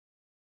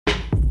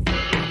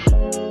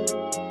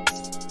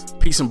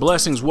Peace and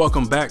blessings.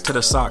 Welcome back to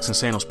the Socks and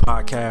Sandals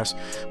podcast,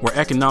 where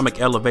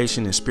economic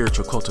elevation and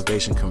spiritual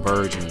cultivation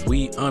converge, and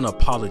we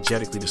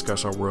unapologetically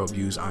discuss our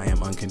worldviews. I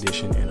am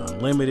unconditioned and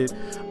unlimited.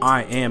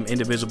 I am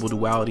indivisible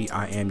duality.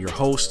 I am your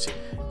host,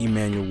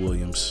 Emmanuel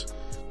Williams.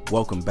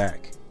 Welcome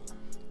back.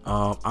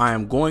 I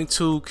am going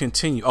to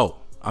continue.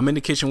 I'm in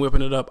the kitchen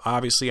whipping it up.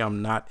 Obviously,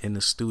 I'm not in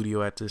the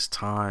studio at this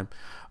time.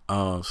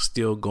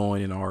 Still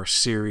going in our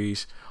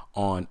series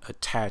on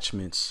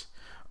attachments.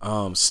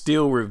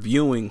 Still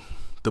reviewing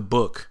the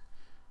book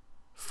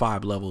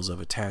 5 Levels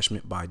of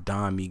Attachment by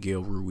Don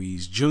Miguel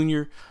Ruiz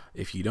Jr.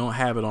 If you don't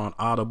have it on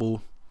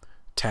Audible,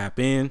 tap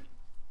in.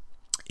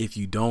 If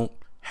you don't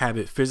have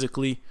it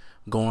physically,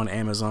 go on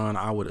Amazon.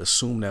 I would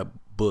assume that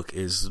book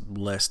is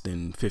less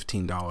than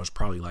 $15,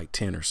 probably like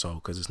 10 or so,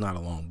 because it's not a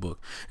long book.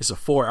 It's a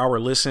 4-hour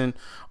listen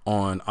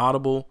on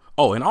Audible.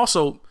 Oh, and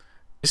also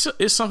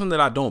it's something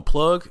that I don't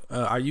plug.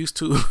 I used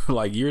to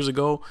like years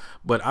ago,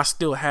 but I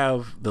still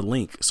have the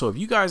link. So if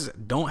you guys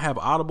don't have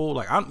Audible,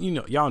 like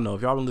y'all know,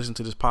 if y'all been listening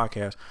to this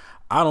podcast,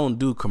 I don't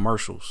do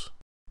commercials.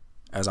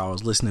 As I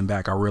was listening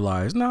back, I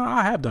realized, no,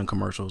 I have done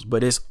commercials,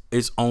 but it's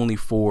only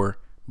for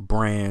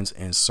brands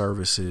and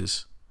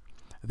services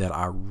that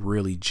I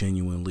really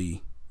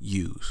genuinely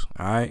use.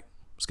 All right,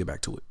 let's get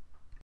back to it.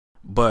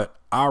 But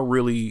I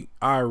really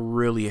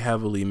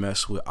heavily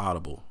mess with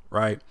Audible,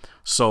 right?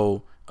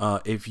 So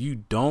if you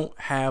don't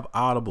have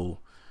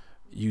Audible,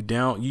 you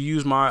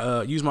use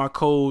my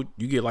code,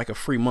 you get like a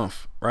free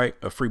month, right?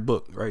 A free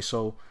book, right?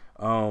 So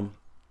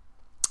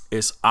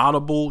it's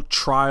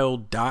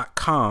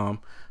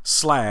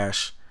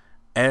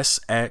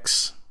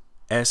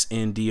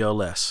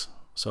audibletrial.com/SXSNDLS.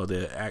 So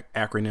the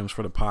acronyms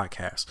for the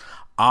podcast.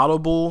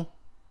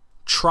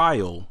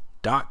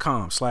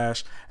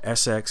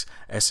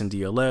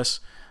 audibletrial.com/SXSNDLS.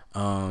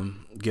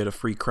 Get a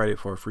free credit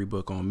for a free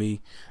book on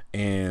me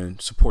and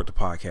support the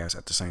podcast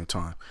at the same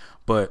time.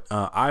 But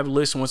I've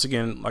listened, once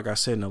again, like I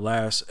said in the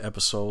last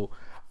episode,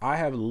 I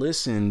have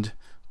listened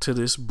to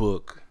this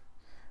book,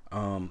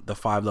 The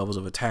 5 Levels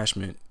of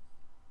Attachment,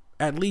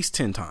 at least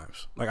 10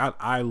 times. Like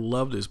I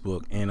love this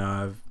book, and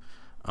I've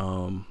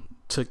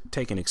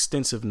taken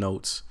extensive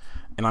notes,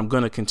 and I'm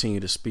going to continue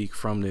to speak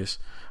from this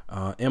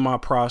in my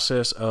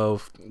process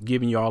of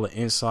giving you all the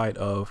insight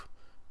of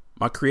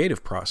my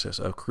creative process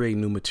of creating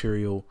new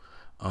material,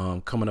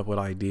 coming up with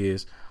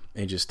ideas,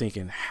 and just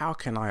thinking, how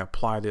can I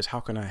apply this? How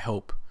can I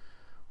help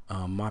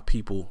my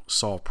people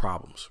solve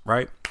problems,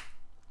 right?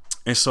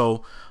 And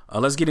so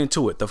let's get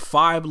into it. The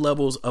 5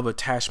 levels of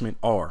attachment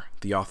are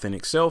the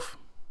authentic self,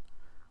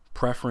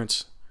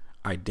 preference,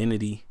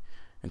 identity,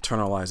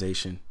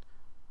 internalization,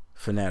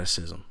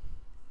 fanaticism,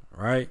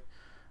 right?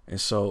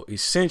 And so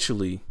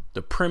essentially,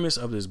 the premise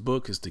of this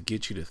book is to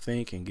get you to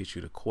think and get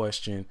you to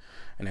question.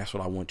 And that's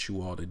what I want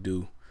you all to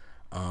do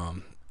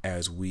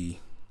as we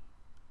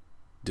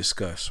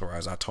discuss, or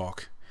as I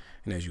talk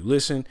and as you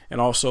listen.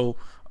 And also,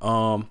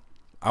 I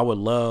would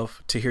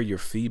love to hear your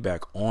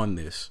feedback on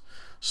this.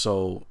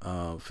 So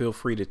feel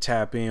free to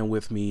tap in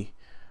with me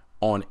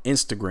on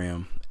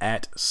Instagram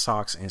at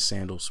Socks and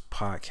Sandals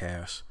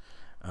Podcast.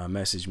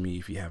 Message me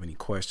if you have any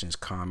questions,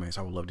 comments.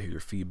 I would love to hear your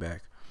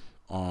feedback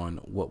on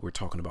what we're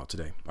talking about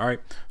today. All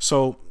right.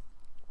 So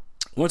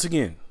once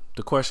again,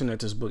 the question that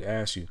this book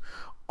asks you,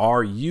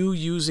 are you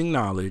using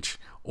knowledge,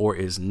 or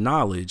is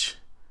knowledge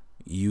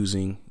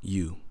using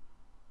you?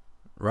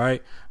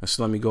 Right? And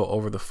so let me go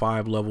over the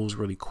 5 levels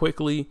really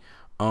quickly.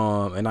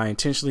 And I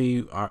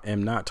intentionally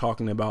am not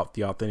talking about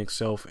the authentic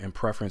self and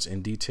preference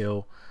in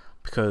detail,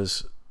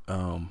 because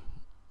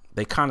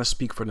they kind of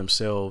speak for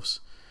themselves.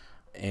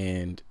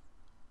 And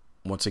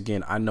once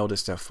again, I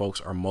noticed that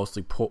folks are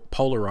mostly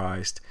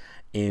polarized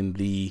in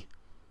the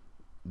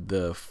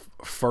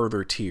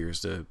further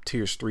tiers, the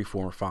tiers 3,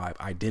 4, and 5: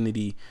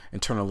 identity,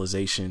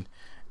 internalization,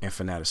 and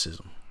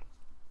fanaticism.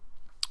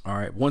 All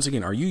right. Once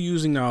again, are you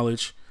using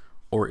knowledge,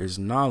 or is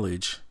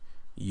knowledge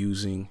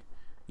using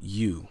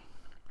you?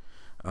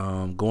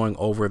 Going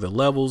over the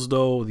levels,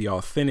 though, the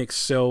authentic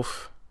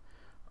self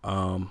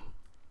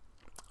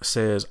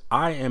says,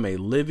 I am a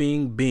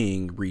living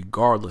being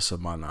regardless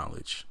of my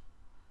knowledge,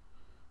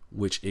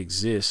 which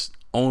exists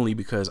only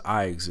because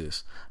I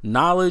exist.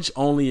 Knowledge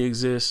only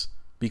exists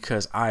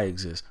because I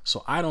exist.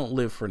 So I don't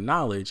live for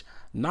knowledge.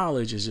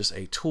 Knowledge is just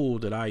a tool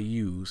that I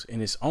use, and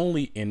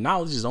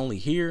knowledge is only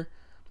here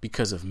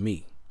because of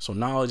me. So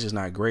knowledge is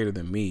not greater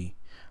than me.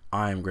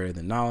 I am greater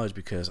than knowledge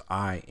because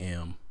I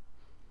am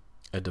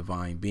a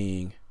divine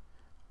being.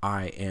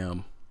 I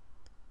am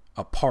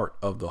a part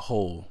of the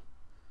whole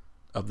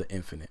of the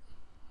infinite.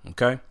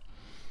 Okay.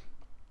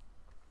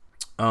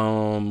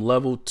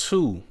 Level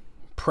 2,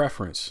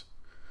 preference.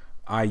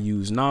 I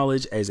use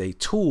knowledge as a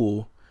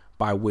tool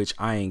by which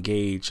I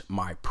engage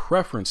my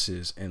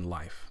preferences in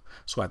life.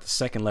 So at the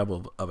second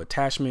level of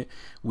attachment,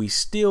 we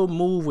still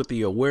move with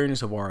the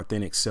awareness of our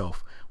authentic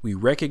self. We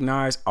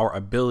recognize our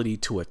ability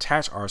to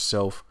attach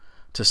ourselves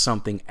to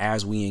something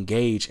as we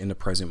engage in the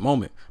present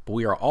moment, but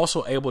we are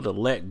also able to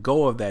let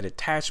go of that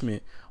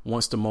attachment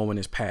once the moment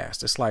is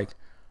past. It's like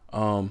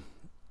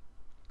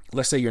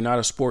let's say you're not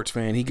a sports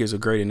fan. He gives a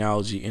great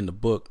analogy in the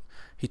book.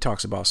 He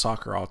talks about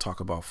soccer. I'll talk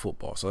about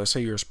football. So let's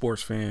say you're a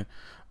sports fan.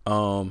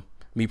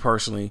 Me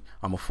personally,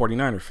 I'm a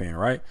 49er fan,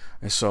 right?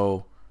 And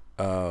so,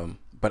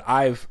 but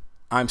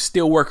I'm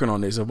still working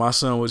on this. If my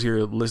son was here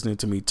listening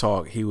to me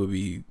talk, he would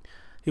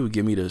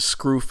give me the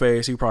screw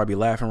face. He'd probably be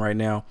laughing right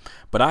now.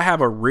 But I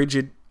have a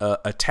rigid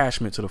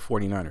attachment to the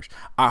 49ers.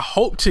 I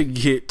hope to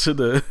get to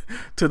the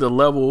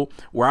level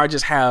where I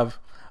just have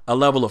a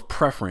level of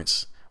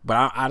preference. But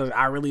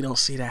I really don't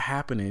see that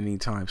happening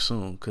anytime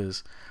soon,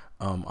 because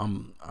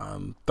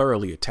I'm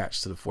thoroughly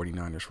attached to the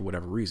 49ers for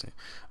whatever reason.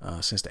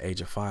 Since the age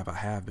of 5, I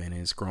have been,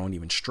 and it's grown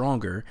even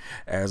stronger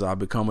as I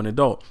become an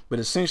adult. But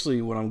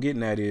essentially what I'm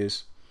getting at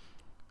is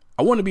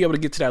I want to be able to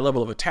get to that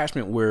level of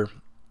attachment where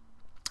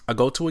I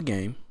go to a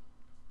game.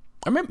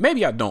 I mean,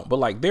 maybe I don't, but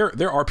like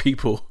there are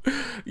people,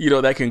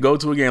 that can go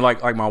to a game,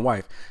 like my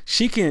wife.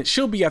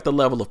 She'll be at the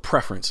level of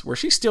preference where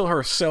she's still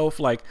herself,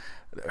 like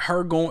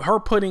her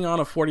putting on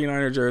a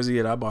 49er jersey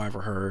that I buy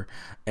for her,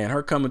 and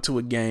her coming to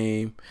a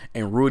game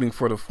and rooting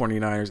for the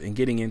 49ers and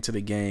getting into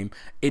the game.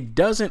 It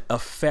doesn't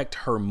affect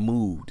her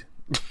mood,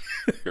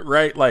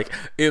 right? Like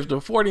if the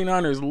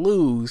 49ers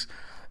lose,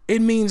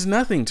 it means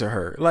nothing to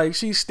her. Like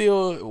she's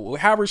still,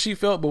 however she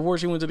felt before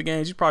she went to the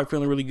game, she's probably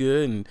feeling really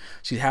good and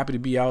she's happy to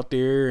be out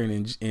there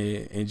and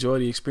enjoy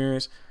the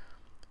experience.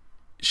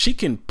 She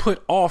can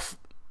put off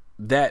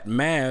that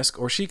mask,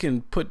 or she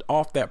can put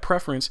off that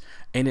preference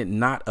and it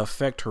not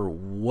affect her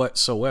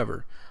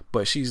whatsoever.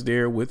 But she's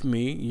there with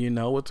me,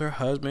 with her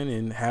husband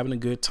and having a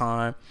good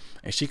time,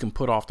 and she can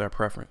put off that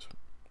preference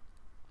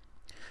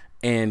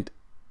and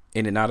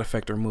it not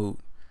affect her mood.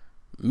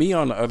 Me,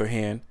 on the other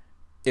hand,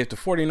 if the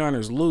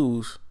 49ers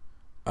lose,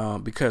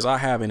 because I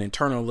have an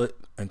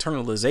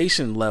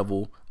internalization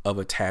level of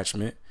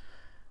attachment,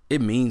 it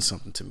means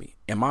something to me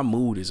and my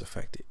mood is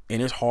affected.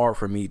 And it's hard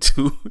for me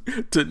to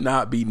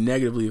not be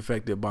negatively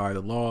affected by the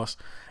loss.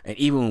 And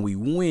even when we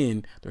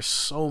win, there's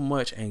so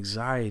much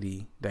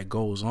anxiety that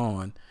goes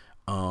on.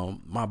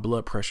 My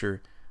blood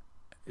pressure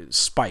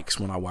spikes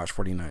when I watch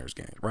 49ers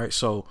games, right?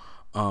 So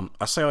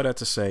I say all that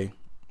to say,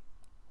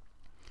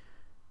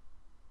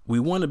 we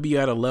want to be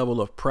at a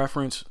level of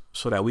preference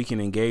so that we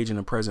can engage in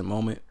the present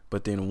moment.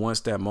 But then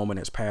once that moment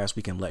has passed,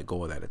 we can let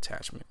go of that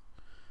attachment.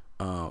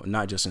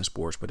 Not just in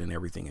sports, but in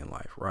everything in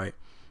life, right?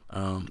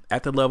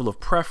 At the level of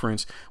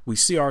preference, we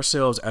see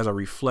ourselves as a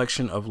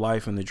reflection of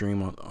life and the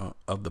dream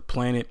of the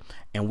planet,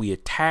 and we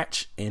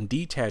attach and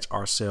detach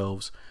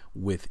ourselves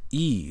with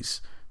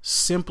ease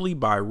simply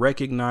by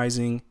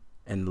recognizing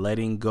and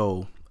letting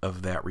go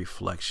of that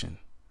reflection,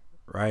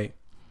 right?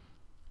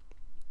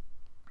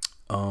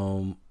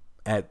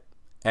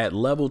 At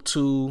level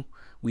 2,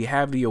 we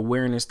have the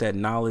awareness that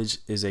knowledge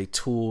is a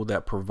tool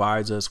that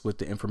provides us with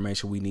the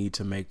information we need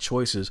to make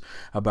choices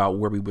about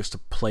where we wish to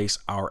place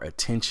our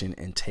attention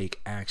and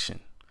take action.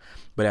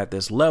 But at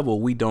this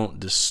level, we don't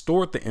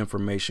distort the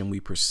information we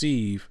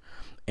perceive,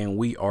 and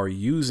we are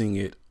using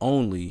it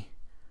only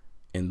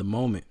in the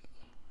moment.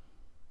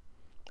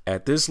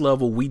 At this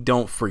level, we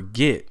don't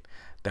forget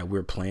that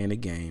we're playing a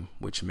game,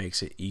 which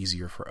makes it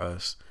easier for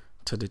us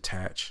to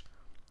detach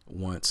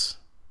once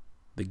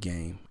the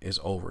game is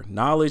over.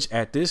 Knowledge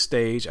at this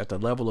stage, at the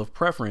level of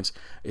preference,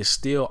 is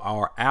still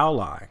our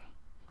ally.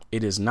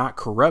 It is not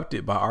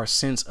corrupted by our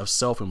sense of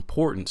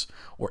self-importance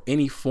or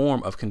any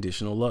form of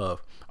conditional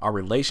love. Our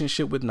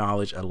relationship with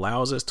knowledge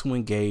allows us to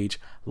engage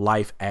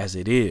life as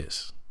it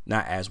is,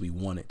 not as we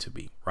want it to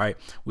be, right?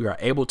 We are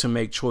able to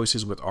make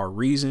choices with our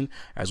reason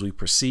as we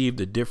perceive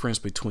the difference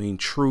between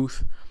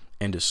truth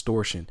and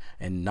distortion,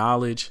 and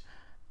knowledge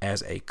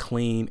as a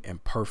clean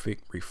and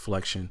perfect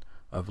reflection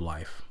of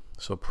life.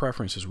 So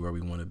preference is where we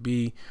want to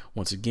be.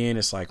 Once again,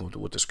 it's like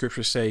what the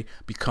scriptures say,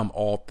 become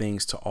all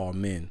things to all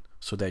men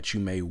so that you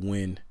may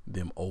win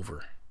them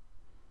over,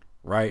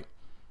 right?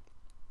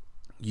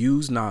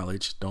 Use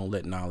knowledge. Don't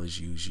let knowledge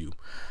use you.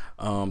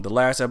 The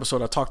last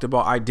episode I talked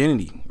about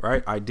identity,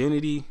 right?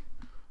 Identity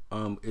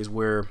is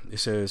where it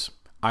says,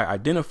 I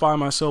identify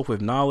myself with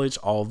knowledge,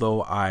 although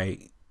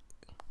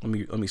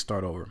let me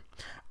start over.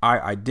 I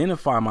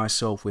identify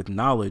myself with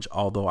knowledge,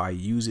 although I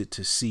use it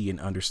to see and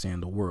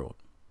understand the world.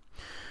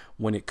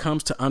 When it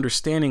comes to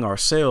understanding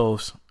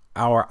ourselves,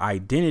 our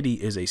identity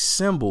is a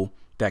symbol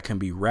that can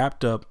be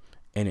wrapped up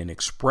in an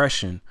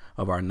expression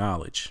of our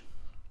knowledge.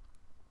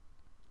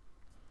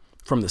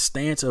 From the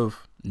stance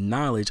of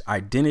knowledge,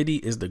 identity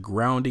is the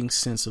grounding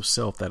sense of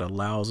self that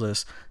allows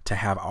us to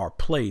have our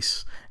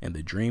place in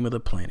the dream of the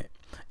planet.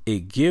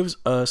 It gives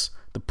us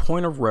the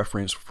point of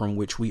reference from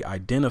which we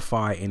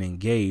identify and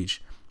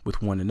engage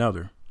with one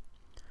another.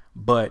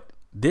 But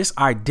this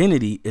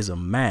identity is a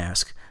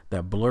mask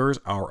that blurs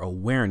our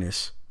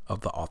awareness of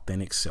the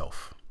authentic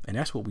self. And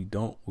that's what we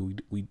don't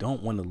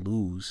want to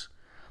lose,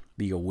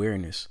 the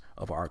awareness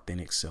of our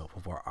authentic self,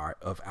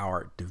 of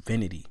our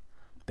divinity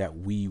that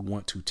we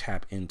want to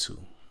tap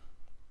into.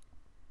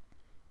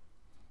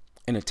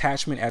 An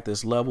attachment at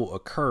this level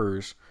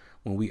occurs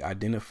when we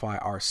identify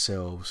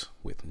ourselves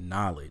with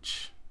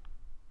knowledge.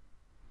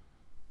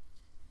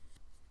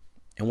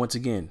 And once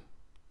again,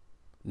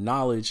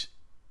 knowledge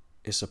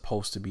is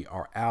supposed to be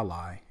our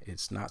ally.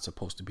 It's not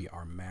supposed to be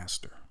our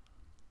master.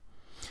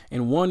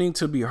 In wanting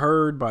to be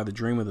heard by the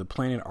dream of the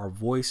planet, our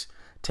voice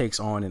takes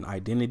on an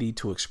identity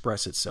to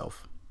express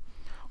itself,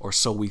 or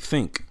so we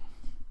think.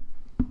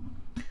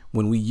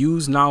 When we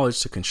use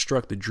knowledge to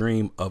construct the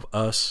dream of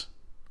us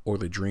or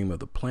the dream of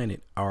the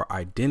planet, our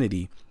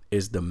identity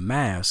is the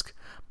mask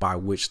by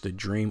which the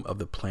dream of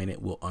the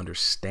planet will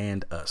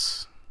understand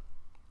us.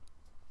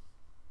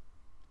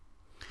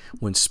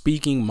 When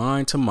speaking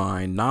mind to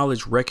mind,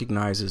 knowledge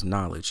recognizes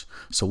knowledge,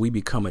 so we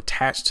become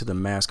attached to the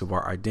mask of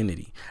our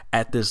identity.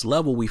 At this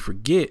level, we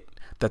forget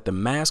that the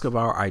mask of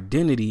our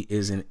identity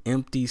is an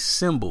empty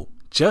symbol.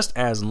 Just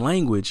as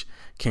language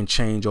can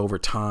change over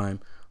time,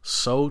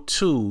 so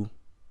too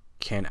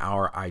can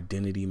our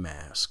identity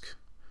mask.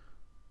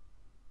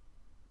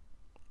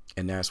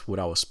 And that's what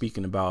I was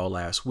speaking about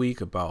last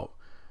week about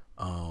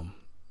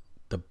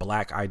the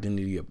black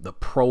identity, of the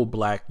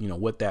pro-black,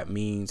 what that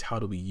means. How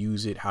do we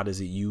use it? How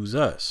does it use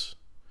us?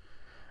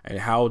 And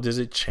how does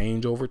it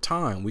change over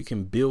time? We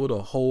can build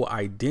a whole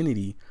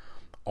identity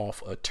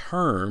off a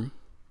term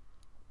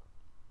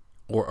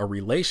or a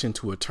relation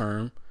to a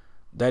term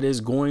that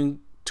is going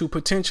to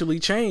potentially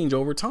change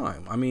over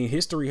time. I mean,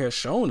 history has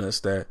shown us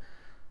that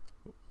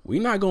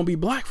we're not going to be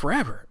black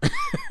forever.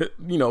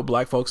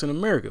 Black folks in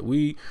America,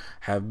 we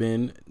have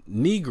been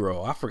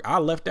Negro. I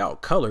left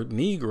out colored,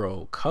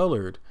 Negro,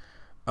 colored,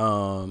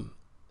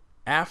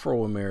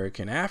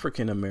 Afro-American,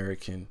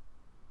 African-American.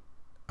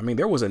 I mean,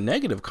 there was a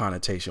negative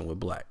connotation with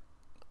black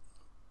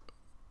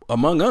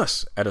among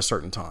us at a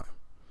certain time.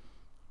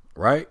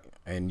 Right.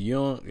 And you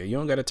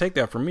don't got to take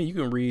that from me. You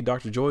can read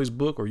Dr. Joy's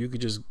book, or you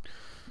could just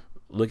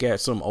look at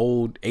some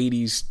old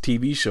 80s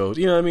TV shows.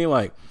 You know what I mean?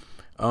 Like,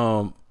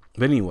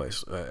 but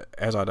anyways,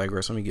 as I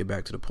digress, let me get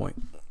back to the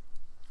point.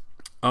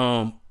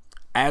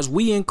 As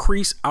we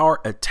increase our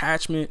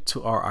attachment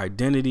to our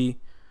identity,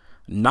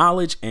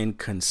 knowledge and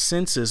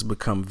consensus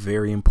become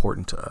very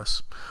important to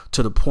us,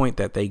 to the point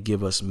that they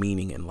give us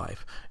meaning in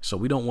life. So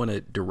we don't want to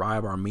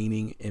derive our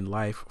meaning in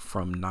life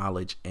from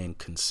knowledge and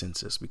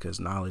consensus, because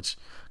knowledge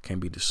can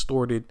be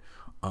distorted.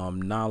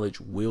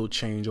 Knowledge will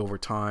change over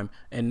time,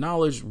 and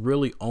knowledge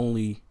really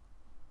only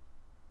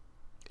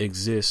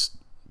exists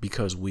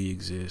because we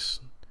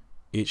exist.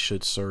 It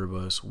should serve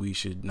us. We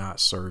should not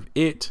serve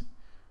it.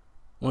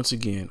 Once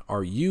again,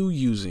 are you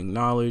using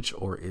knowledge,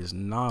 or is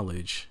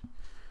knowledge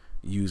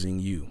using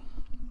you?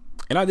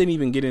 And I didn't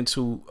even get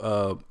into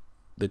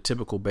the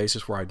typical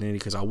basis for identity,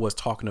 because I was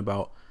talking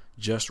about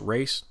just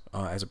race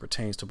as it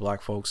pertains to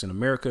black folks in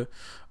America,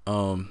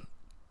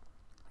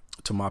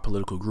 to my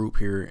political group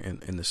here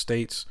in the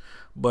States.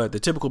 But the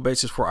typical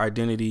basis for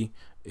identity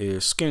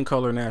is skin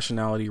color,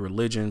 nationality,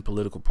 religion,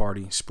 political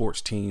party,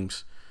 sports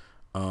teams,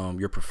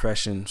 your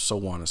profession,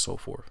 so on and so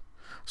forth.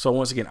 So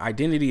once again,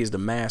 identity is the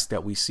mask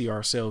that we see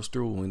ourselves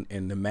through,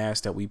 and the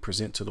mask that we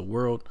present to the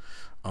world.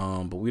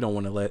 But we don't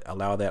want to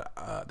allow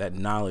that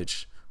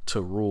knowledge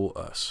to rule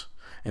us.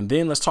 And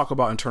then let's talk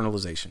about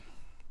internalization.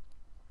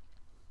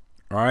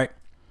 All right.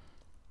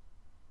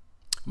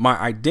 My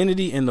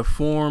identity in the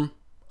form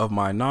of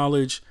my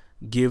knowledge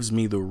gives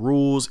me the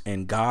rules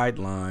and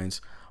guidelines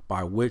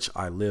by which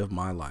I live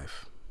my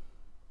life.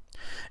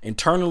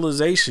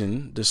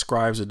 Internalization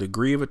describes a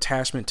degree of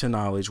attachment to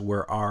knowledge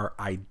where our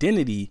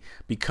identity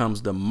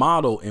becomes the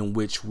model in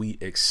which we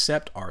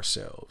accept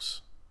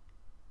ourselves.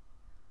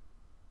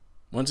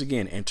 Once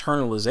again,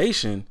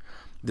 internalization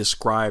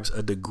describes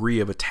a degree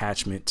of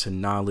attachment to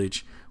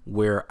knowledge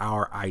where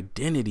our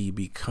identity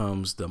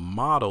becomes the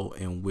model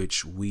in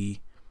which we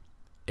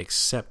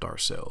accept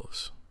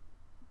ourselves.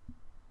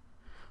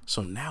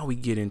 So now we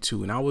get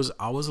into, and I was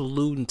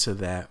alluding to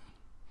that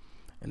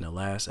in the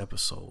last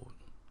episode,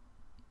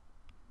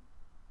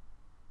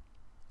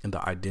 in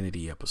the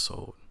identity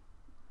episode,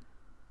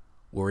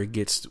 where it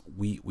gets,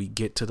 we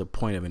get to the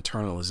point of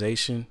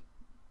internalization,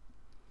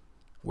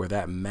 where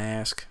that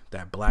mask,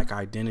 that black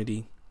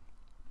identity,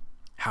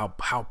 how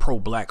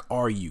pro-black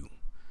are you?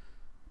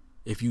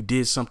 If you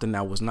did something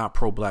that was not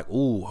pro-black,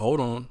 ooh, hold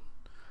on.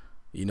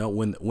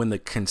 When the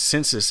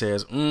consensus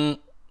says,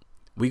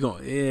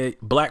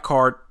 black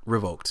card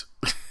revoked,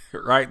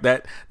 right?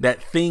 That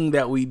thing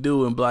that we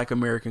do in Black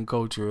American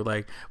culture,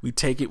 like we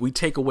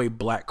take away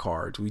black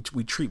cards.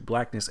 We treat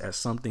blackness as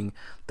something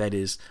that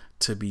is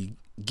to be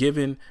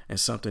given and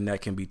something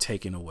that can be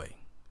taken away,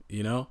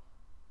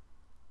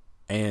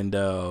 and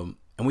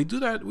we do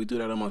that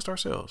amongst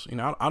ourselves.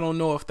 I don't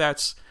know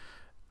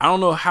I don't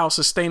know how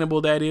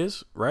sustainable that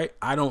is, right?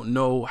 I don't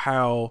know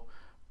how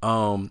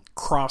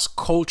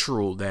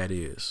cross-cultural that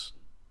is.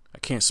 I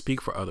can't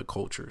speak for other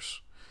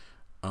cultures.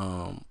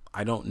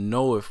 I don't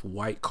know if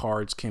white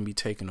cards can be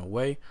taken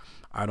away.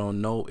 I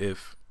don't know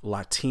if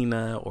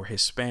Latina or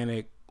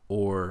Hispanic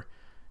or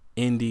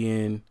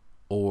Indian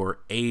or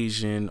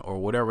Asian or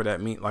whatever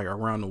that means, like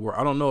around the world,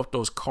 I don't know if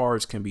those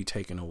cards can be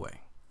taken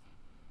away.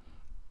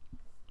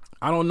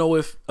 I don't know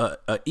if a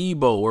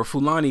Igbo or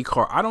Fulani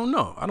card. I don't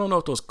know. I don't know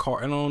if those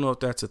cards. I don't know if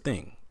that's a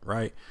thing,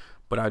 right?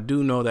 But I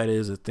do know that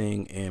is a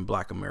thing in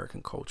Black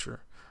American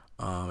culture.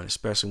 And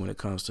especially when it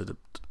comes to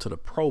the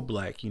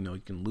pro-black,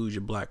 you can lose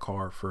your black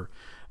card for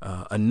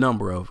a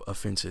number of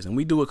offenses, and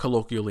we do it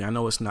colloquially. I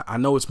know it's not. I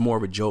know it's more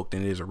of a joke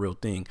than it is a real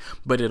thing,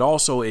 but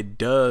it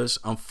does.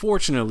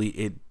 Unfortunately,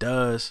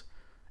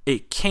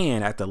 it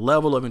can, at the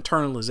level of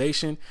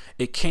internalization,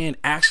 it can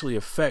actually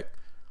affect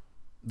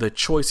the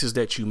choices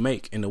that you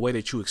make and the way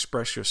that you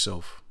express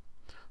yourself.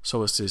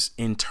 So it's this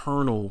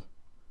internal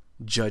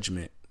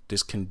judgment,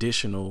 this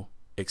conditional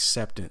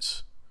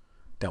acceptance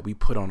that we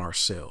put on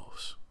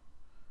ourselves.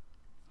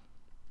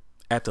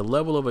 At the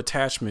level of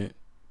attachment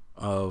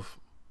of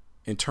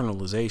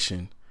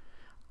internalization,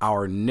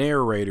 our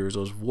narrators,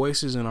 those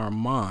voices in our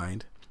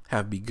mind,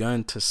 have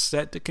begun to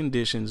set the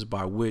conditions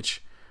by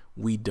which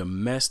we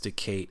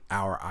domesticate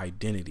our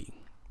identity.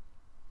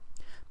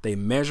 They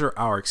measure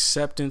our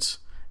acceptance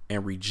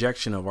and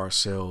rejection of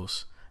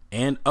ourselves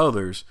and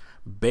others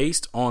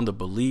based on the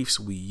beliefs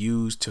we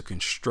use to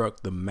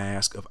construct the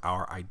mask of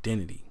our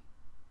identity.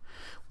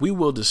 We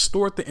will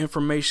distort the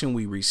information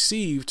we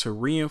receive to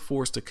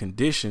reinforce the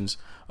conditions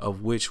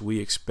of which we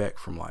expect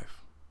from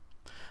life.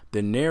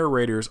 The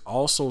narrators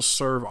also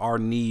serve our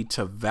need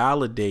to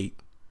validate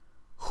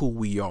who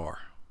we are,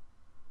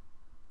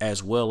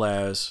 as well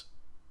as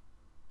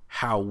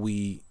how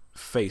we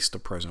face the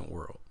present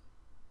world.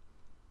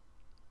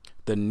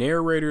 The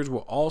narrators will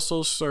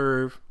also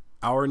serve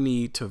our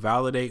need to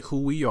validate who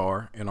we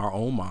are in our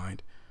own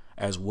mind,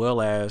 as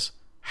well as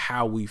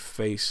how we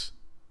face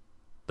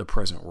the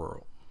present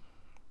world.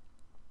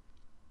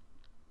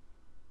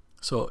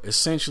 So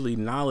essentially,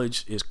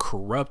 knowledge is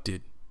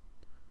corrupted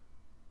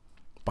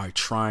by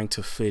trying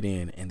to fit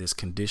in this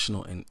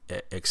conditional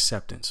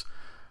acceptance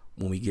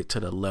when we get to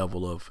the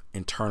level of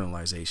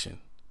internalization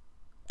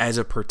as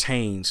it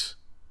pertains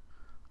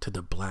to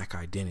the black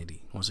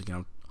identity. Once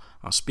again,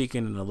 I'm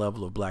speaking in the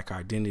level of black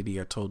identity.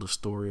 I told a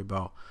story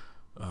about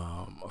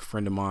a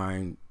friend of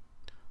mine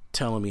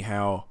telling me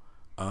how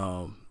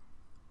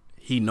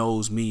he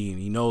knows me and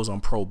he knows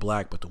I'm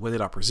pro-black, but the way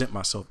that I present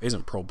myself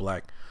isn't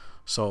pro-black.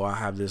 So I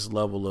have this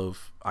level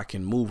of, I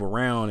can move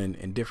around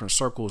in different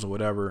circles or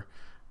whatever.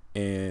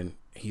 And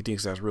he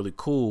thinks that's really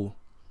cool.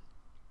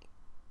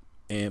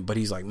 But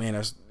he's like,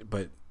 man,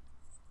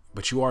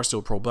 but you are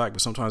still pro-black,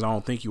 but sometimes I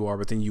don't think you are,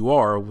 but then you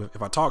are.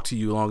 If I talk to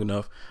you long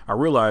enough, I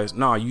realize,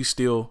 nah, you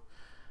still.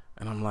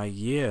 And I'm like,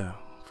 yeah,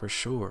 for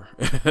sure.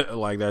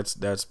 Like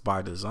that's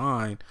by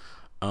design.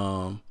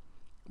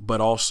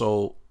 But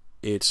also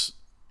it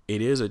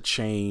is a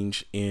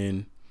change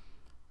in,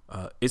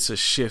 it's a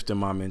shift in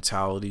my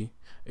mentality.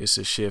 It's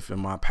a shift in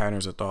my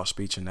patterns of thought,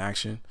 speech, and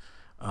action.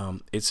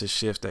 It's a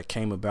shift that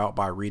came about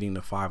by reading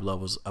the 5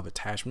 levels of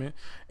attachment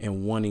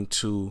and wanting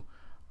to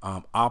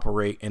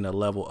operate in a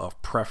level of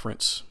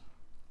preference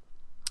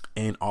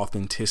and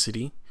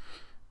authenticity.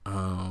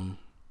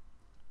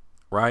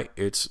 Right.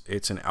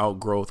 It's an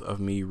outgrowth of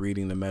me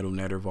reading the Metal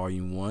Netter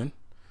Volume 1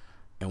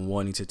 and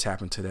wanting to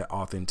tap into that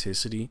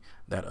authenticity,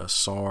 that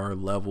Asar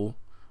level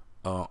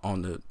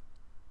on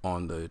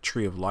the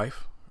tree of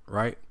life.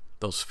 Right.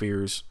 Those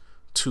spheres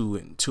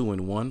 2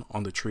 and 1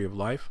 on the tree of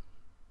life.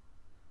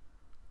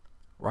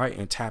 Right.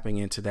 And tapping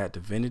into that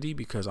divinity,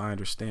 because I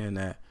understand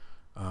that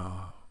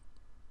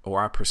or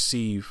I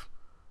perceive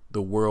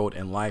the world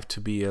and life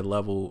to be a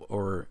level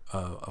or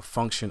a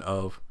function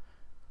of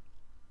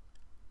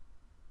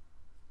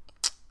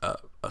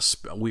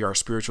we are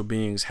spiritual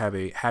beings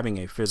having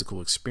a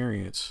physical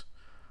experience,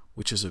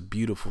 which is a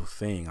beautiful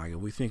thing. Like if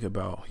we think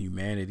about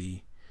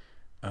humanity,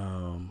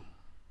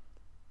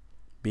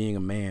 being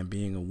a man,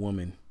 being a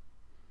woman,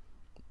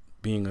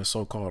 being a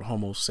so-called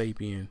Homo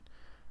sapien,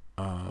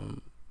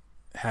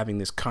 having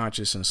this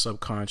conscious and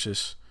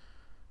subconscious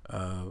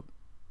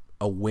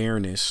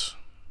awareness,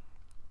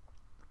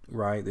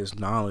 right? This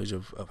knowledge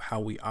of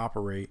how we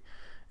operate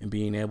and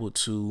being able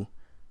to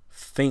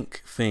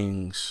think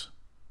things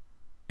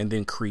and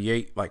then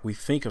create, like we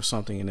think of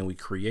something and then we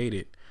create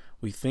it.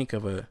 We think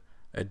of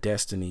a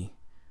destiny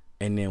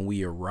and then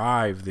we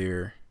arrive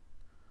there.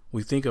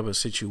 We think of a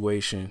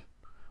situation,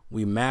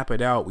 we map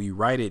it out, we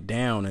write it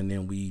down, and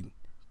then we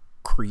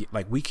create,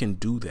 like we can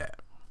do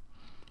that.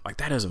 Like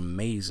that is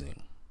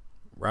amazing,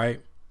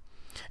 right?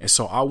 And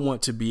so I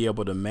want to be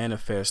able to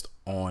manifest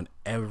on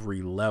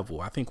every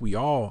level. I think we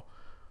all,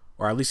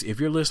 or at least if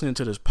you're listening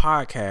to this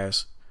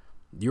podcast,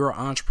 you're an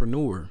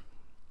entrepreneur.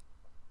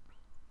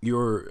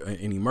 You're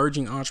an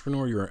emerging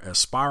entrepreneur. You're an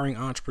aspiring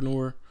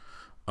entrepreneur.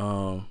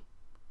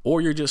 Or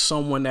you're just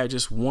someone that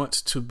just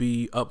wants to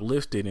be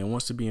uplifted and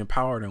wants to be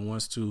empowered and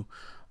wants to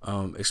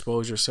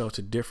expose yourself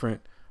to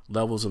different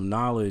levels of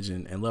knowledge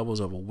and levels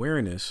of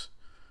awareness.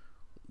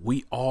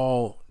 We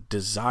all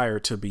desire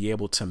to be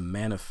able to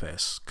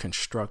manifest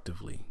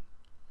constructively,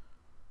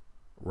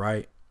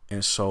 right?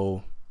 And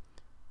so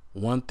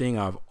one thing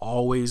I've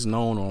always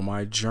known on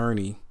my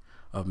journey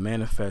of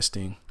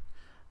manifesting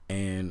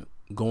and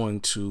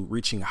going to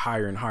reaching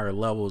higher and higher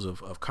levels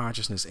of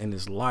consciousness in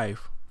this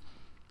life,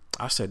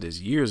 I said this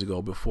years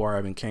ago before I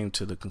even came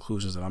to the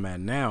conclusions that I'm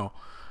at now,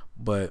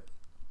 but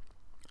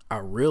I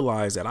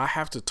realized that I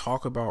have to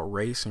talk about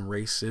race and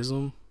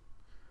racism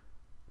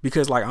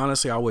because like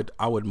honestly I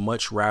would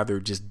much rather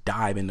just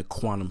dive into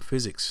quantum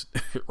physics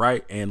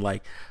right, and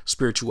like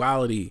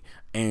spirituality,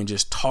 and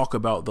just talk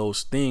about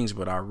those things.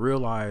 But I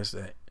realized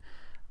that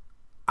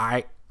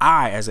I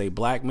as a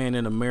black man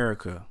in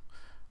America,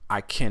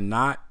 I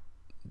cannot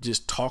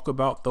just talk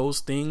about those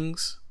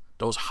things,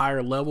 those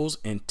higher levels,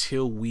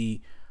 until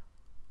we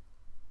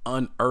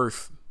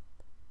unearth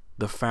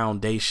the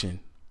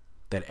foundation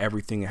that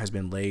everything has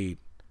been laid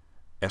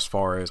as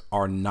far as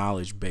our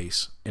knowledge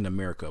base in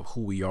America of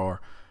who we are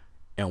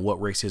and what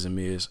racism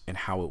is and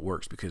how it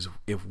works. Because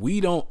if we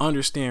don't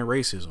understand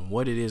racism,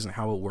 what it is and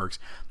how it works,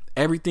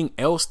 everything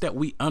else that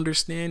we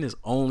understand is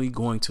only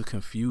going to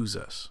confuse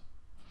us.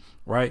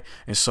 Right.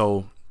 And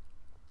so,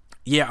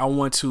 yeah, I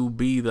want to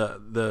be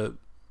the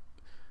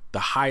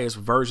highest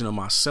version of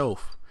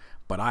myself,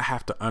 but I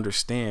have to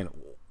understand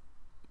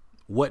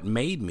what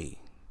made me,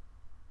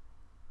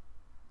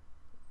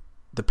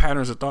 the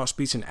patterns of thought,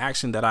 speech, and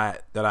action that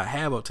I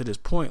have up to this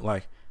point.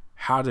 Like,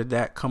 how did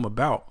that come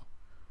about?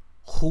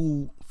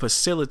 Who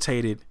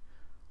facilitated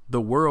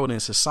the world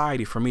and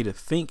society for me to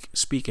think,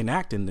 speak, and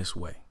act in this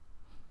way?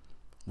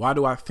 Why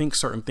do I think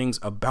certain things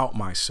about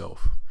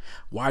myself?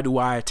 Why do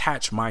I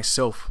attach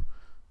myself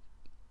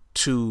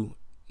to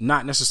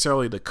not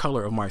necessarily the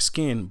color of my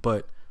skin,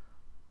 but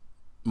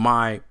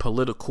my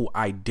political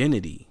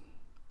identity?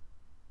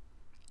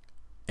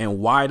 And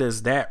why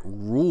does that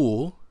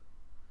rule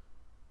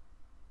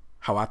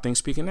how I think,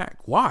 speak, and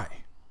act? Why?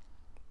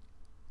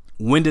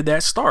 When did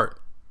that start?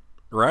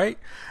 Right?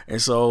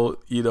 And so,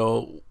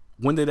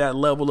 when did that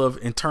level of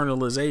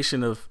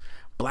internalization of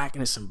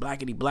blackness and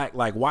blackity black,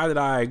 like, why did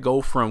I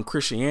go from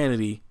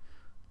Christianity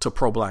to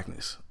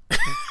pro-blackness?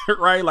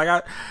 Right?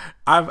 Like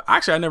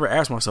I never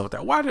asked myself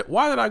that. Why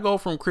did I go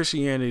from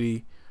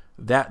Christianity,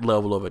 that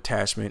level of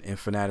attachment and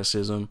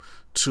fanaticism,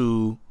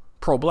 to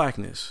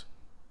pro-blackness?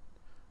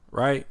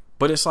 Right?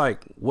 But it's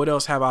like, what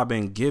else have I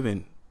been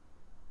given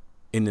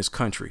in this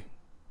country?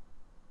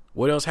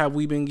 What else have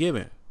we been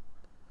given?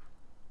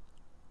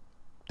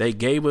 They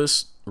gave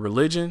us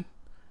religion,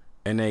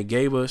 and they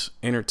gave us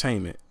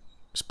entertainment,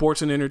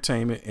 sports and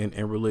entertainment,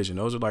 and religion.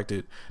 Those are like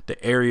the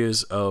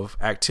areas of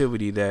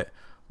activity that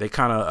they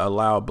kind of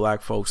allow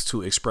black folks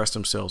to express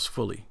themselves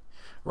fully.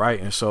 Right.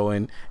 And so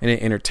in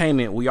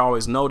entertainment, we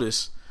always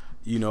notice,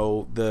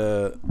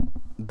 the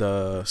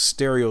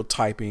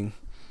stereotyping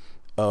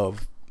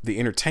of the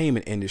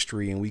entertainment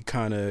industry, and we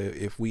kind of,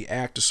 if we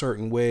act a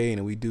certain way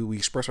and we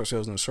express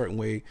ourselves in a certain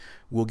way,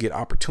 we'll get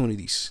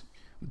opportunities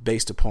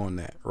based upon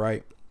that.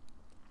 Right.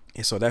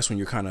 And so that's when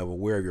you're kind of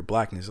aware of your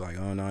blackness, like,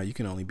 oh no, you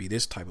can only be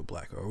this type of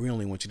black, or we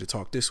only want you to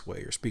talk this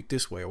way or speak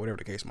this way, or whatever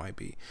the case might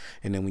be.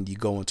 And then when you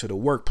go into the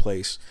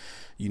workplace,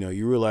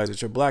 you realize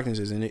that your blackness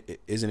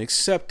isn't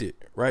accepted,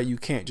 right? You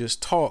can't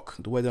just talk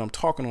the way that I'm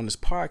talking on this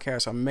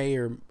podcast. I may,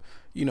 or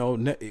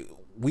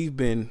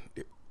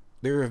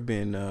there have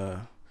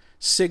been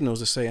signals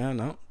to say, oh,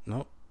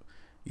 no,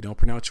 you don't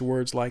pronounce your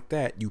words like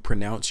that. You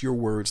pronounce your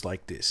words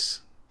like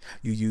this.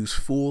 You use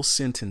full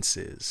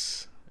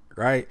sentences.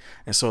 Right.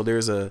 And so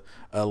there's a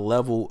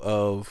level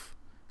of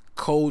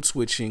code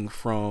switching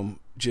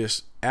from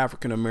just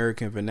African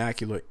American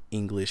vernacular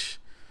English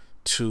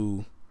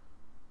to,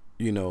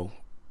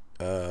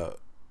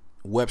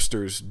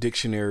 Webster's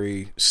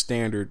dictionary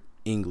standard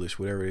English,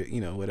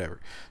 whatever.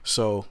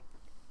 So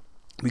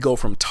we go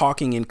from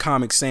talking in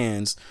Comic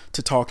Sans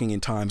to talking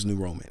in Times New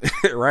Roman.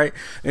 Right.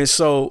 And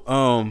so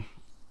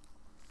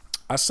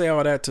I say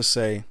all that to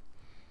say,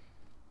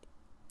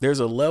 there's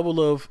a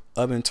level of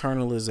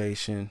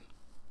internalization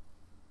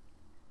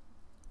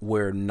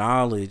where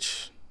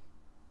knowledge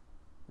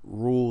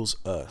rules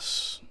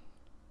us,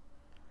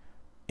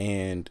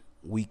 and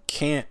we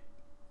can't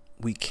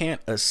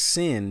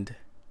ascend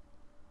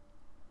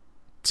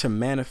to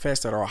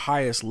manifest at our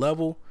highest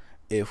level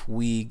if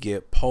we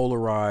get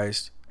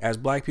polarized as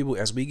black people,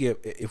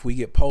 if we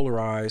get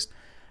polarized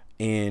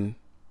in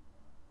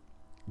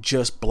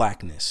just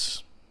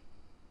blackness.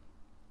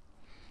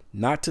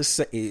 Not to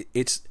say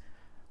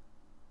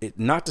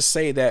not to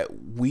say that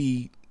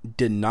we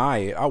deny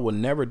it. I will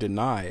never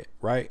deny it,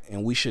 right?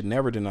 And we should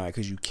never deny it,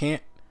 because you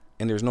can't,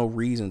 and there's no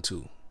reason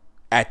to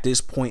at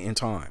this point in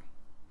time.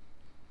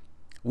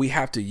 We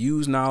have to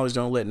use knowledge.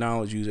 Don't let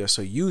knowledge use us.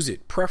 So use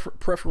it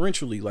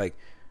preferentially. Like,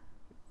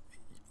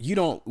 we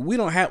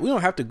don't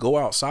have to go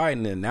outside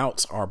and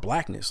announce our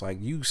blackness. Like,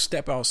 you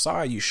step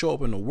outside, you show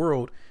up in the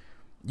world,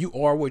 you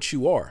are what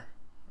you are,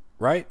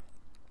 right?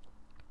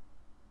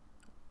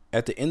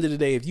 At the end of the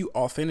day, if you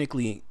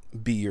authentically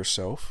be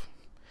yourself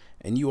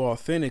and you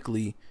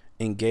authentically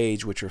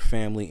engage with your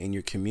family and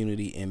your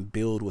community and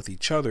build with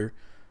each other,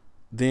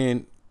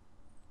 then,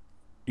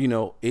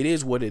 it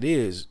is what it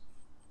is.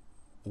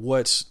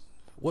 What's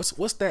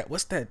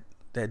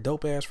that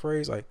dope ass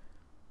phrase? Like,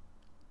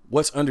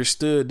 what's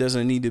understood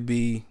doesn't need to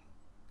be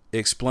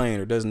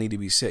explained or doesn't need to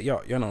be said.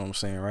 Y'all know what I'm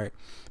saying, right?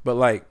 But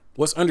like,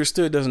 what's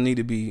understood doesn't need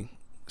to be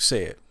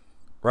said,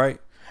 right?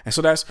 And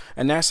so that's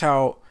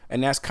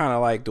kind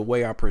of like the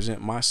way I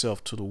present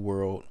myself to the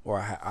world, or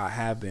I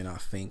have been, I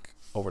think,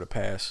 over the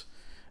past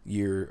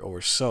year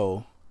or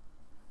so,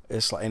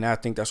 it's like, and I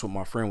think that's what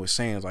my friend was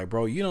saying. It's like,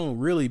 bro, you don't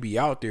really be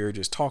out there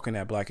just talking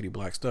that blackity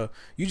black stuff.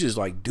 You just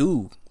like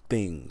do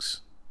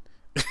things.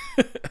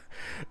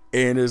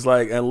 And it's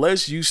like,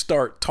 unless you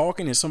start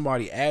talking and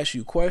somebody asks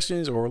you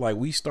questions, or like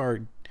we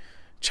start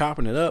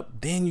chopping it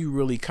up, then you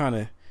really kind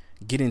of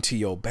get into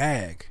your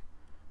bag.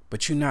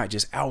 But you're not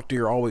just out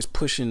there always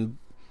pushing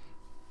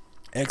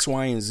X,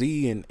 Y, and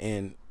Z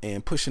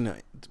and pushing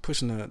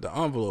the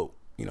envelope,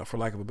 for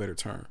lack of a better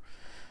term.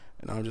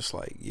 And I'm just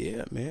like,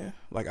 yeah, man.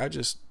 Like, I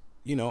just,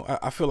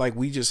 I feel like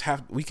we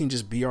can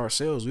just be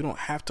ourselves. We don't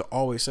have to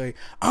always say,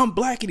 I'm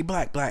blackity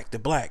black, black to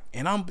black.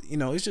 And I'm,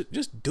 it's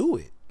just do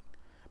it.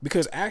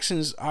 Because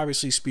actions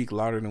obviously speak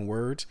louder than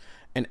words,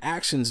 and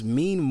actions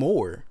mean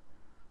more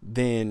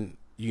than,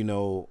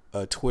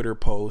 a Twitter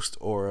post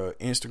or an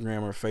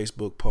Instagram or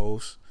Facebook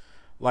post.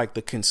 Like,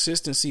 the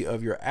consistency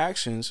of your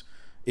actions,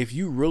 if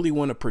you really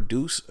want to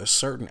produce a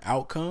certain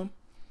outcome,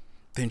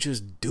 then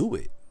just do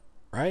it,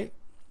 right?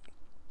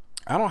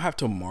 I don't have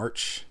to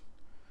march.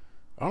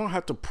 I don't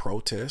have to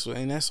protest,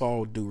 and that's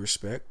all due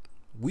respect.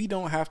 We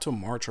don't have to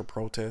march or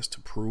protest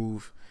to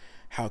prove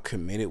how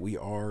committed we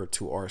are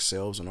to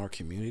ourselves and our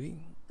community,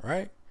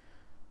 right?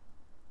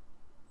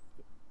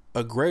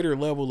 A greater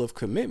level of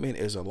commitment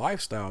is a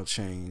lifestyle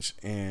change,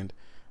 and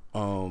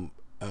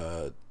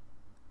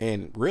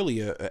really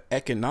a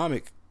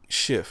economic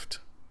shift,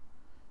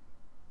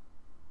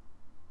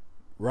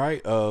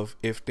 right? Of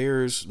if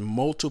there's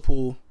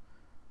multiple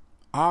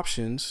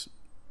options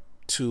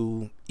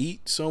to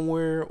eat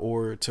somewhere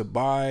or to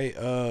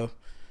buy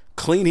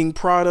cleaning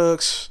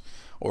products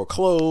or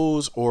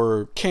clothes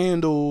or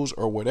candles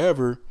or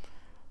whatever,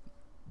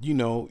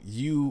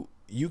 you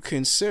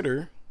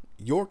consider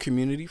your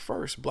community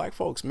first. Black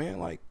folks, man,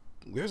 like,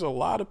 there's a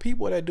lot of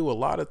people that do a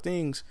lot of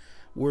things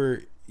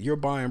where we're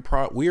buying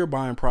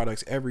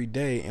products every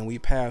day, and we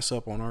pass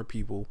up on our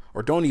people,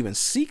 or don't even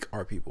seek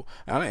our people.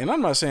 And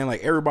I'm not saying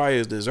like everybody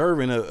is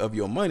deserving of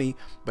your money,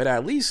 but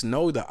at least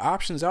know the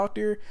options out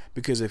there,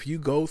 because if you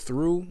go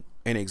through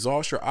and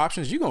exhaust your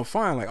options, you're gonna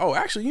find like, oh,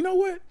 actually, you know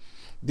what?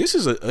 This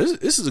is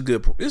a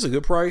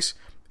good price,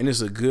 and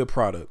it's a good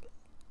product.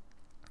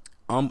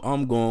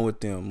 I'm going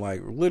with them.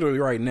 Like, literally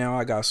right now,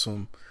 I got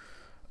some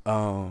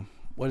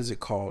what is it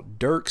called?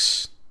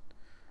 Dirks.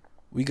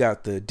 We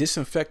got the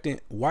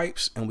disinfectant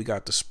wipes, and we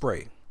got the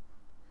spray,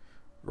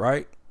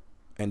 right?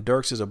 And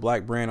Dirks is a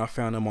black brand. I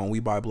found them on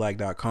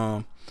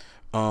WeBuyBlack.com.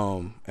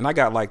 And I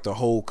got like the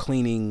whole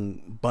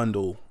cleaning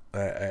bundle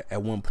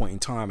at one point in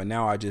time. And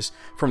now I just,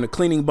 from the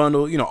cleaning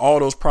bundle, all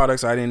those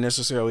products I didn't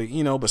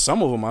necessarily, but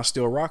some of them I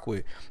still rock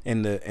with.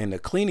 And the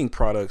cleaning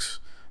products,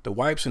 the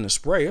wipes and the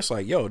spray, it's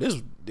like, yo,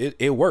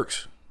 it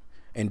works.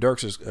 And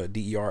Dirks is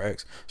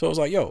DERX. So it's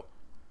like, yo,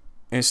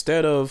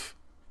 instead of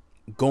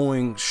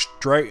going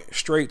straight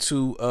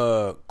to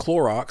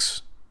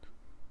Clorox,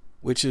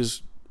 which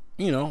is,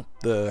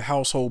 the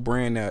household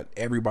brand that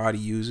everybody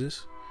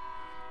uses.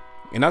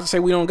 And not to say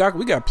we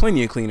got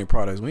plenty of cleaning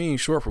products. We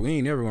ain't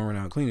never gonna run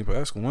out of cleaning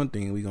products. That's one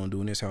thing we gonna do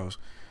in this house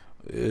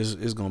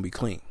is gonna be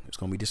clean. It's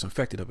gonna be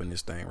disinfected up in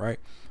this thing, right?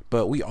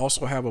 But we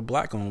also have a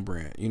black owned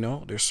brand.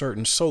 There's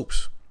certain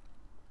soaps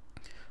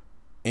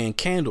and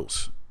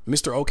candles.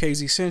 Mr.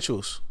 OK's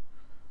Essentials.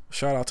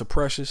 Shout out to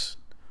Precious.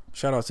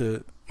 Shout out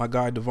to my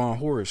guy Devon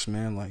Horace,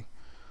 man. Like,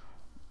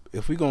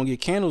 if we gonna get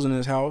candles in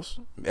this house,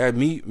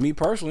 me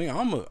personally,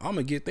 I'm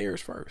gonna get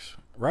theirs first,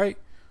 right?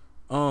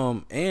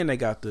 And they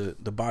got the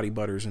body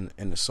butters and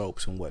the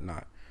soaps and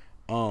whatnot.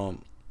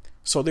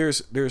 So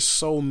there's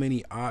so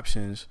many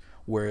options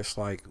where it's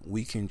like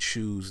we can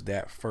choose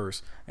that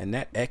first, and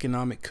that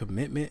economic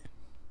commitment,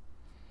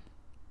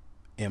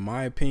 in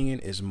my opinion,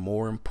 is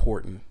more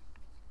important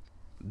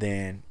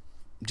than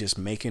just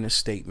making a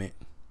statement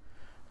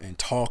and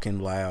talking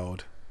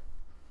loud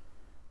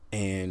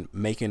and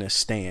making a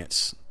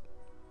stance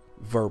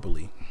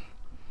verbally.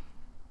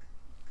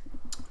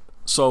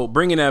 So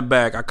bringing that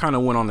back, I kind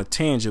of went on a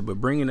tangent,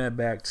 but bringing that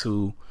back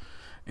to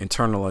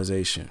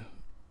internalization,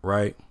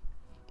 right?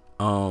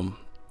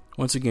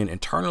 Once again,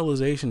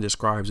 internalization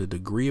describes a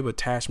degree of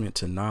attachment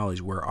to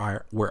knowledge where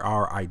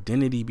our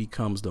identity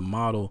becomes the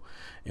model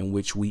in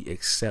which we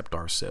accept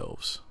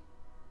ourselves.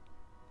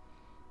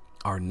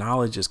 Our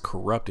knowledge is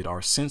corrupted.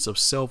 Our sense of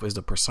self is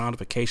the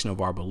personification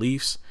of our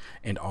beliefs,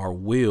 and our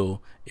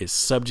will is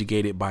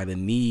subjugated by the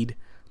need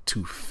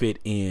to fit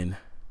in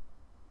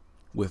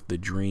with the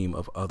dream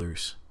of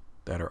others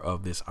that are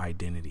of this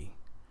identity.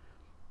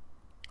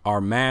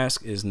 Our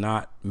mask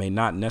may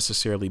not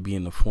necessarily be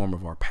in the form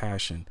of our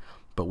passion,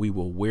 but we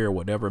will wear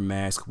whatever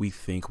mask we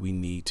think we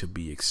need to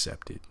be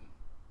accepted.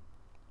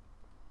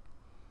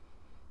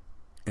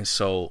 And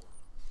so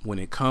when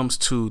it comes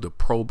to the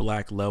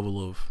pro-black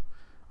level of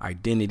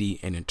identity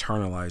and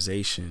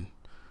internalization,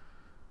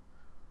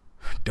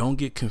 don't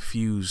get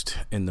confused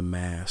in the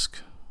mask.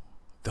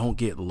 Don't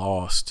get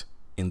lost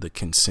in the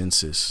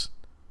consensus.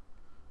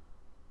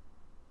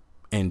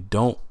 And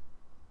don't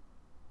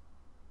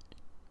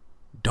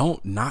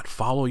not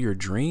follow your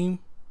dream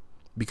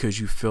because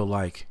you feel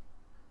like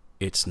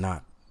it's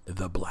not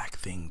the black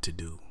thing to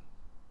do.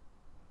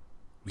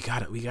 We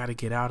gotta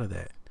get out of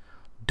that.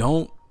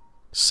 Don't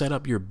set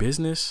up your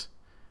business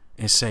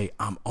and say,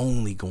 I'm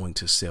only going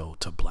to sell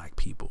to black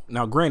people.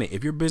 Now, granted,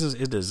 if your business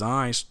is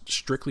designed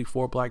strictly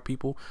for black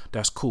people,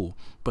 that's cool.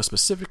 But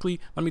specifically,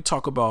 let me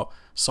talk about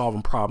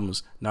solving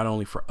problems, not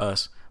only for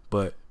us,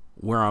 but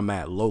where I'm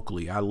at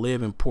locally. I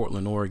live in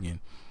Portland, Oregon.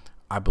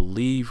 I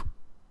believe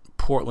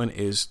Portland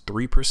is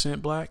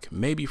 3% black,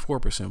 maybe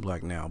 4%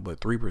 black now, but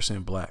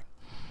 3% black.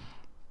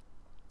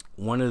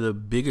 One of the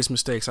biggest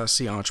mistakes I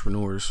see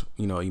entrepreneurs,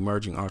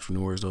 emerging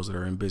entrepreneurs, those that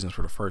are in business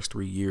for the first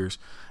 3 years,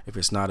 if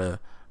it's not a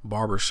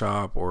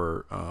barbershop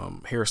or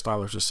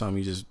hairstylist or something,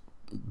 you just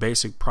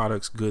basic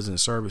products, goods, and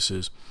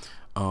services.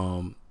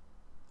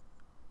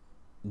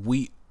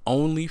 We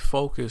only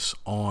focus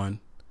on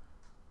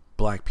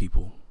black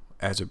people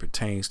as it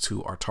pertains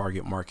to our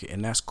target market,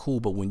 and that's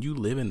cool. But when you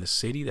live in the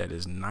city that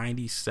is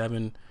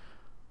 97%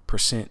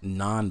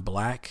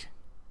 non-black,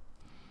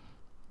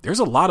 there's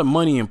a lot of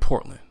money in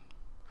Portland.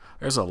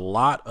 There's a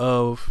lot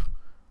of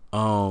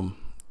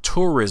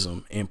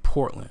tourism in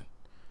Portland.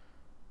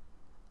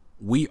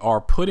 We are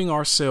putting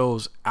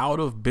ourselves out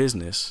of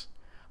business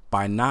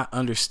by not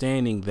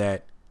understanding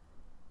that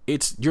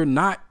you're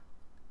not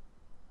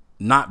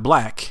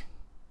black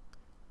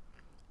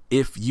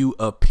if you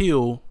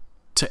appeal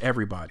to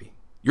everybody.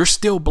 You're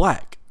still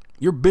black.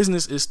 Your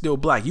business is still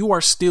black. You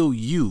are still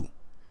you.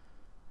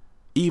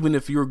 Even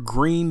if your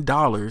green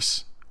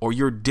dollars or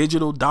your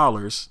digital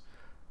dollars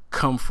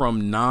come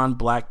from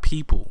non-black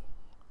people.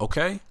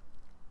 Okay?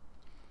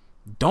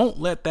 Don't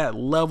let that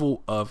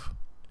level of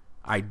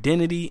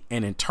identity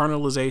and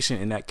internalization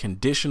and that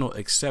conditional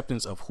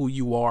acceptance of who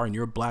you are and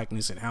your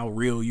blackness and how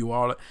real you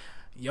are.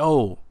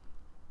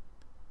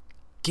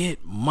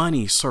 Get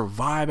money,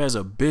 survive as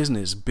a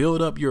business,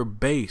 build up your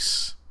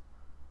base,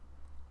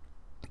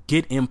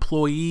 get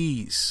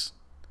employees.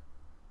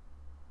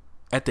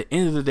 At the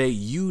end of the day,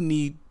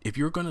 if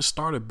you're going to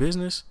start a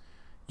business,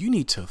 you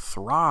need to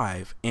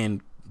thrive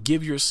and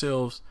give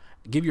yourself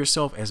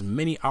as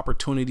many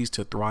opportunities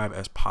to thrive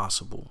as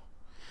possible.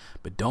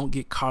 But don't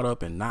get caught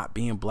up in not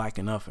being black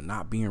enough and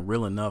not being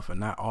real enough and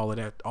not all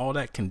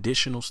that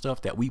conditional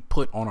stuff that we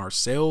put on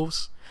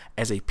ourselves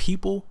as a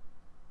people.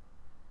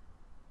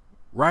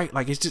 Right?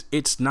 Like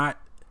it's not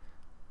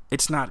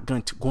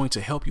going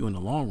to help you in the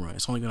long run.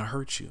 It's only going to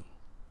hurt you.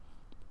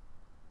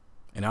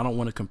 And I don't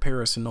want to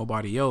compare us to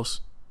nobody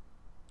else.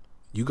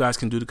 You guys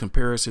can do the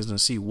comparisons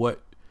and see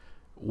what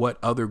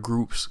other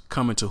groups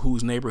come into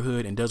whose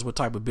neighborhood and does what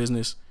type of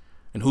business,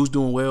 and who's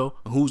doing well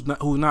and who's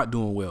not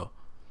doing well.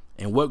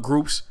 And what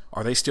groups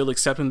are they still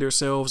accepting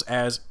themselves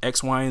as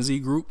X, Y, and Z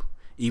group,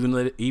 even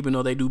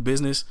though they do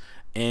business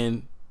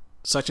in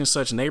such and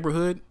such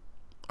neighborhood?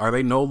 Are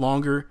they no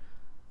longer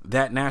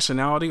that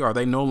nationality? Are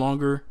they no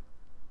longer?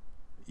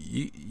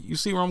 You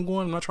see where I'm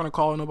going? I'm not trying to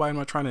call nobody. I'm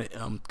not trying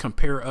to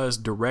compare us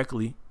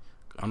directly.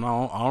 I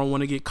don't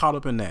want to get caught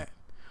up in that.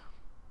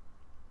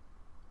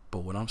 But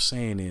what I'm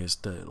saying is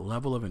the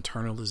level of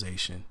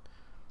internalization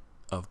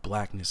of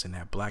blackness and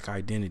that black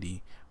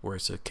identity, where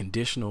it's a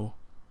conditional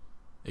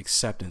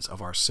acceptance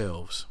of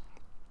ourselves,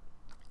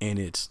 and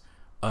it's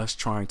us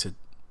trying to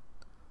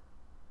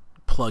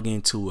plug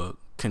into a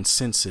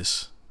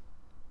consensus,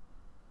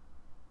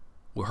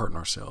 we're hurting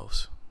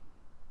ourselves.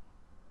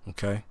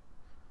 Okay?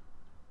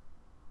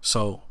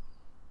 So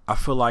I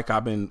feel like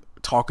I've been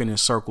talking in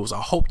circles.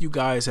 I hope you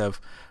guys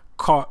have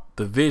caught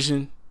the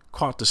vision,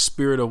 caught the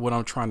spirit of what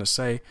I'm trying to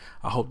say.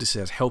 I hope this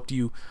has helped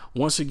you.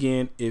 Once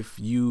again, if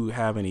you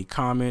have any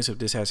comments, if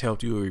this has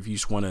helped you, or if you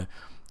just want to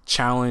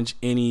challenge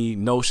any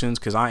notions,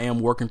 because I am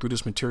working through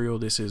this material.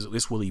 This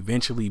will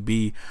eventually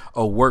be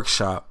a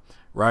workshop,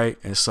 right?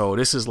 And so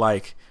this is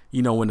like,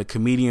 when the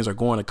comedians are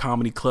going to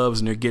comedy clubs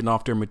and they're getting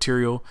off their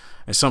material,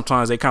 and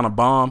sometimes they kind of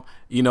bomb,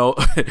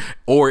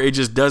 or it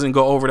just doesn't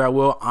go over that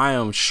well. I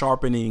am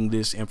sharpening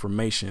this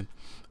information.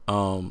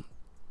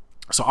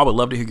 So I would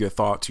love to hear your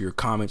thoughts, your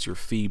comments, your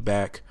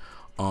feedback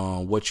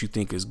on what you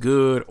think is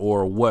good,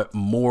 or what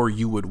more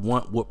you would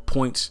want, what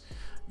points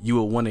you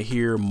would want to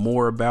hear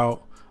more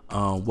about.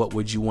 What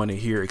would you want to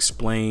hear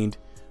explained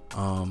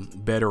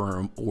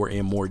better or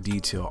in more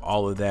detail?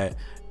 All of that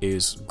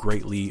is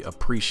greatly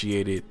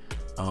appreciated.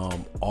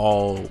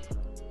 All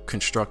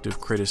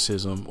constructive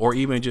criticism, or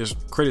even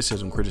just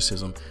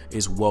criticism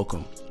is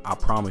welcome. I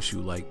promise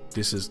you, like,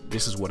 this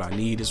is what I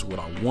need. This is what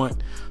I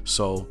want.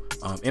 So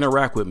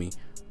interact with me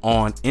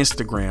on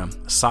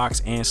Instagram,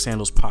 Socks and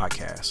Sandals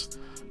Podcast.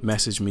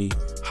 Message me,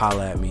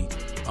 holla at me.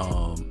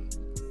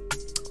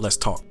 Let's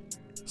talk.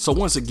 So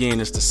once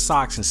again, it's the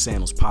Socks and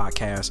Sandals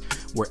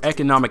Podcast, where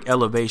economic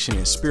elevation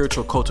and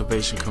spiritual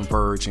cultivation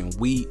converge, and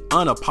we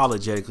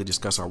unapologetically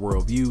discuss our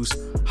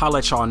worldviews. Holla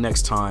at y'all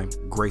next time.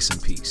 Grace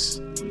and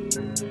peace.